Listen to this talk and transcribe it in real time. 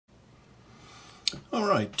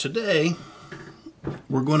Alright, today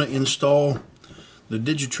we're going to install the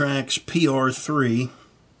Digitrax PR3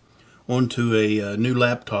 onto a new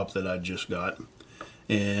laptop that I just got.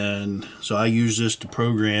 And so I use this to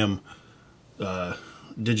program Digitrax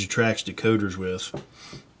decoders with.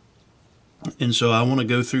 And so I want to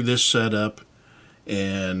go through this setup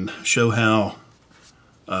and show how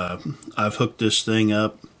I've hooked this thing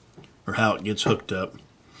up, or how it gets hooked up.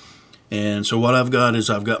 And so what I've got is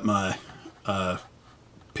I've got my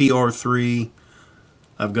PR3.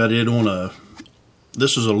 I've got it on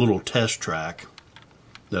this is a little test track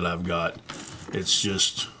that I've got. It's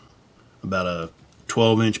just about a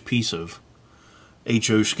 12-inch piece of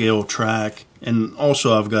HO scale track, and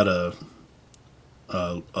also I've got a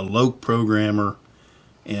Loc programmer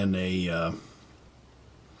and a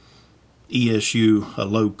ESU, a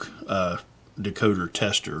Loc decoder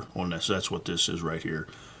tester on this. That's what this is right here.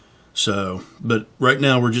 So, but right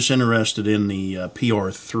now we're just interested in the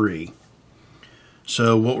PR3.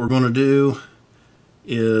 So what we're going to do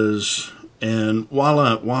is, and while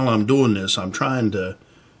I'm doing this, I'm trying to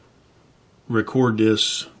record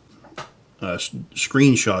this,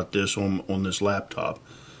 screenshot this on this laptop,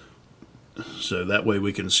 so that way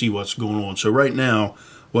we can see what's going on. So right now,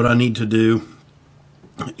 what I need to do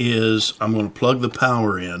is I'm going to plug the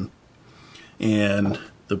power in, and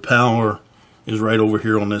the power is right over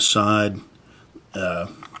here on this side. So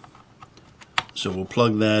we'll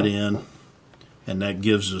plug that in, and that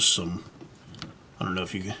gives us some, I don't know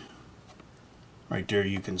if you can, right there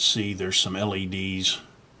you can see there's some LEDs,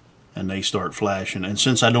 and they start flashing. And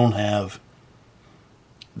since I don't have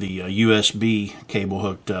the USB cable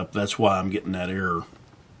hooked up, that's why I'm getting that error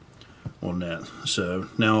on that. So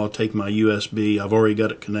now I'll take my USB, I've already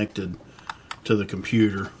got it connected to the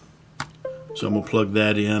computer, so I'm going to plug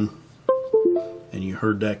that in, and you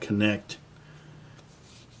heard that connect.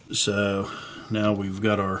 So now we've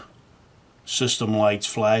got our system lights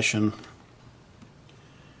flashing,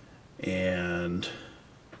 and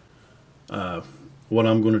what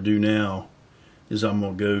I'm going to do now is I'm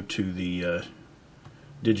going to go to the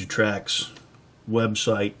Digitrax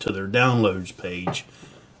website, to their downloads page,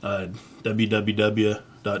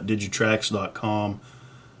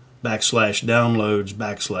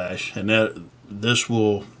 www.digitrax.com/downloads/, and this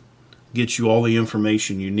will get you all the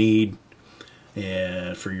information you need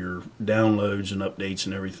and for your downloads and updates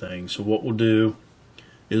and everything. So what we'll do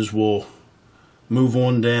is we'll move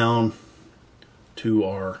on down to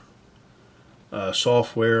our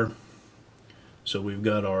software. So we've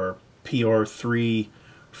got our PR3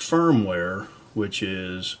 firmware, which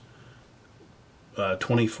is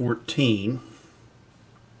 2014,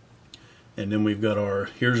 and then we've got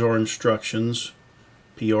here's our instructions,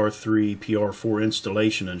 PR3, PR4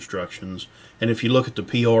 installation instructions. And if you look at the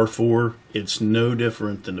PR4, it's no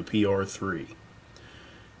different than the PR3.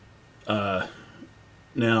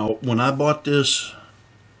 Now, when I bought this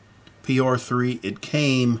PR3, it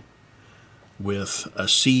came with a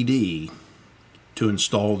CD to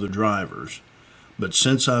install the drivers. But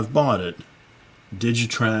since I've bought it,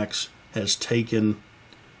 Digitrax has taken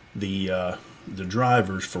the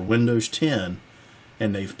drivers for Windows 10,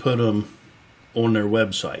 and they've put them on their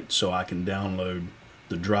website, so I can download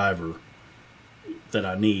the driver that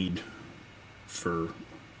I need for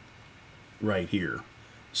right here.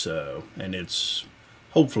 So, and it's,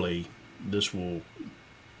 hopefully this will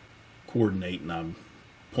coordinate, and I'm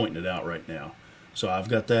pointing it out right now. So I've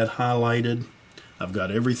got that highlighted, I've got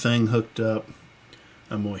everything hooked up.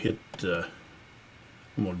 I'm going to hit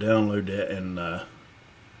I'm going to download that, and I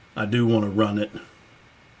do want to run it.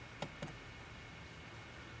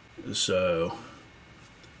 So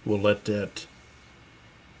we'll let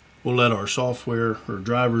our software or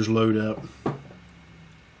drivers load up,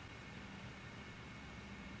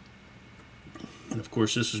 and of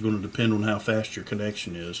course this is going to depend on how fast your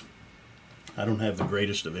connection is. I don't have the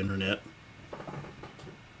greatest of internet,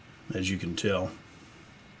 as you can tell.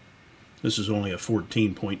 This is only a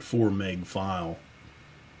 14.4 meg file,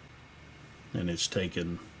 and it's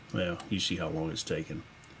taken, well, you see how long it's taken.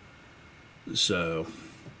 So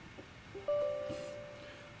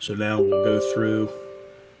now we'll go through,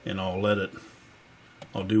 and I'll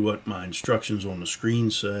do what my instructions on the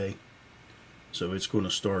screen say. So it's going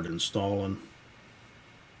to start installing.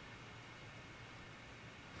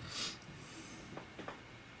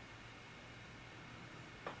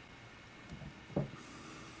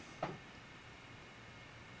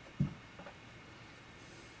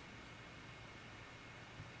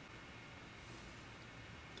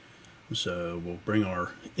 So we'll bring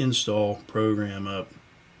our install program up,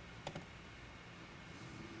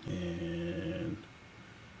 and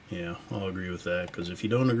yeah, I'll agree with with that, because if you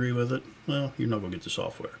don't agree with it, well, you're not going to get the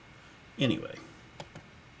software. Anyway,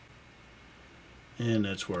 and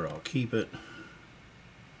that's where I'll keep it.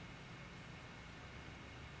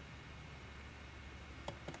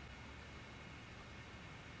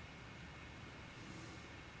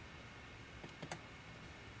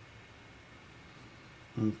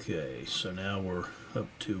 Okay, so now we're up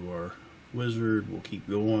to our wizard. We'll keep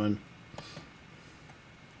going.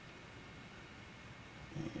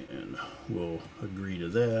 And we'll agree to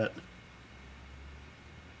that.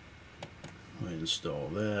 We'll install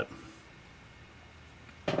that.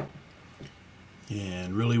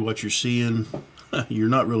 And really what you're seeing, you're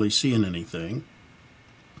not really seeing anything,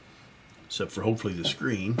 except for hopefully the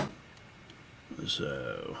screen.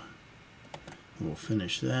 So we'll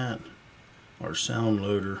finish that. Our sound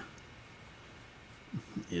loader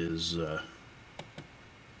is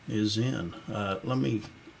in. Let me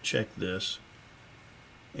check this.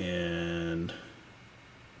 And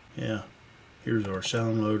yeah, here's our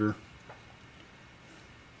sound loader.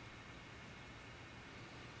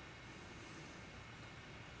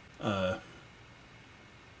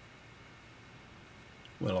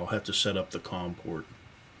 Well, I'll have to set up the COM port.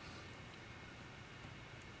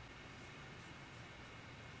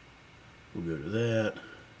 We'll go to that.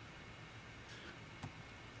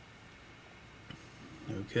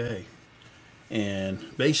 Okay,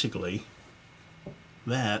 and basically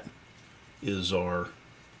that is our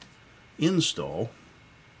install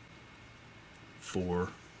for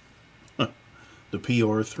the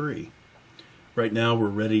PR3. Right now we're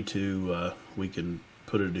ready to, we can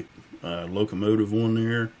put a locomotive on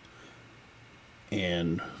there,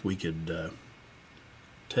 and we could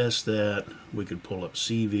test that. We could pull up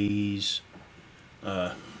CVs.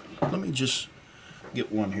 Let me just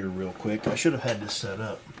get one here real quick. I should have had this set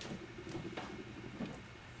up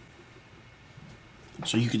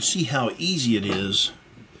so you can see how easy it is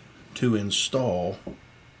to install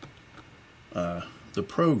the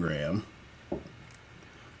program.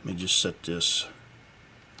 Let me just set this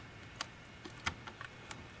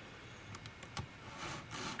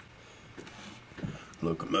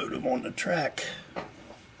locomotive on the track.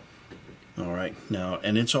 Alright, now,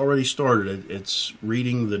 and it's already started. It's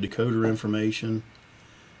reading the decoder information,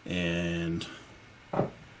 and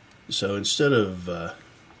so instead of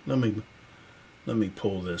let me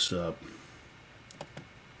pull this up.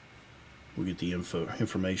 We'll get the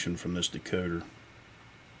information from this decoder,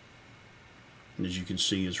 and as you can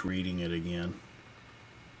see, it's reading it again.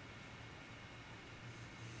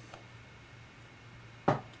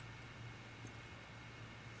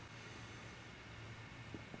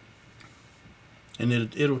 And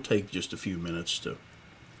it'll take just a few minutes to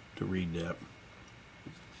read that.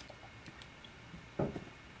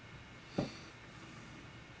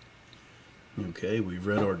 Okay, we've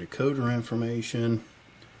read our decoder information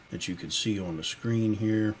that you can see on the screen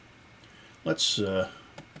here. Let's go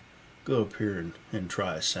up here and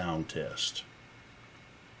try a sound test.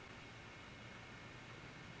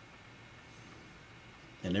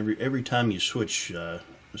 And every time you switch the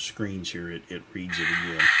screens here, it reads it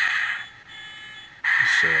again.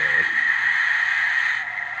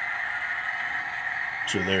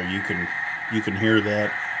 So there, you can hear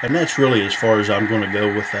that, and that's really as far as I'm going to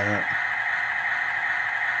go with that.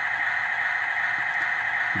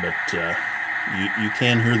 But you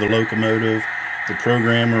can hear the locomotive. The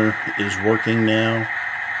programmer is working now,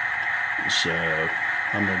 so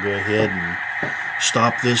I'm going to go ahead and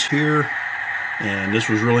stop this here. And this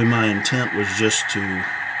was really my intent, was just to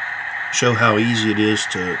show how easy it is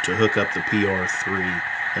to hook up the PR3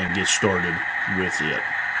 and get started with it.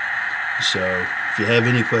 So if you have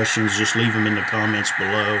any questions, just leave them in the comments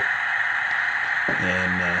below,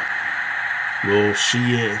 and we'll see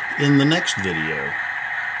you in the next video.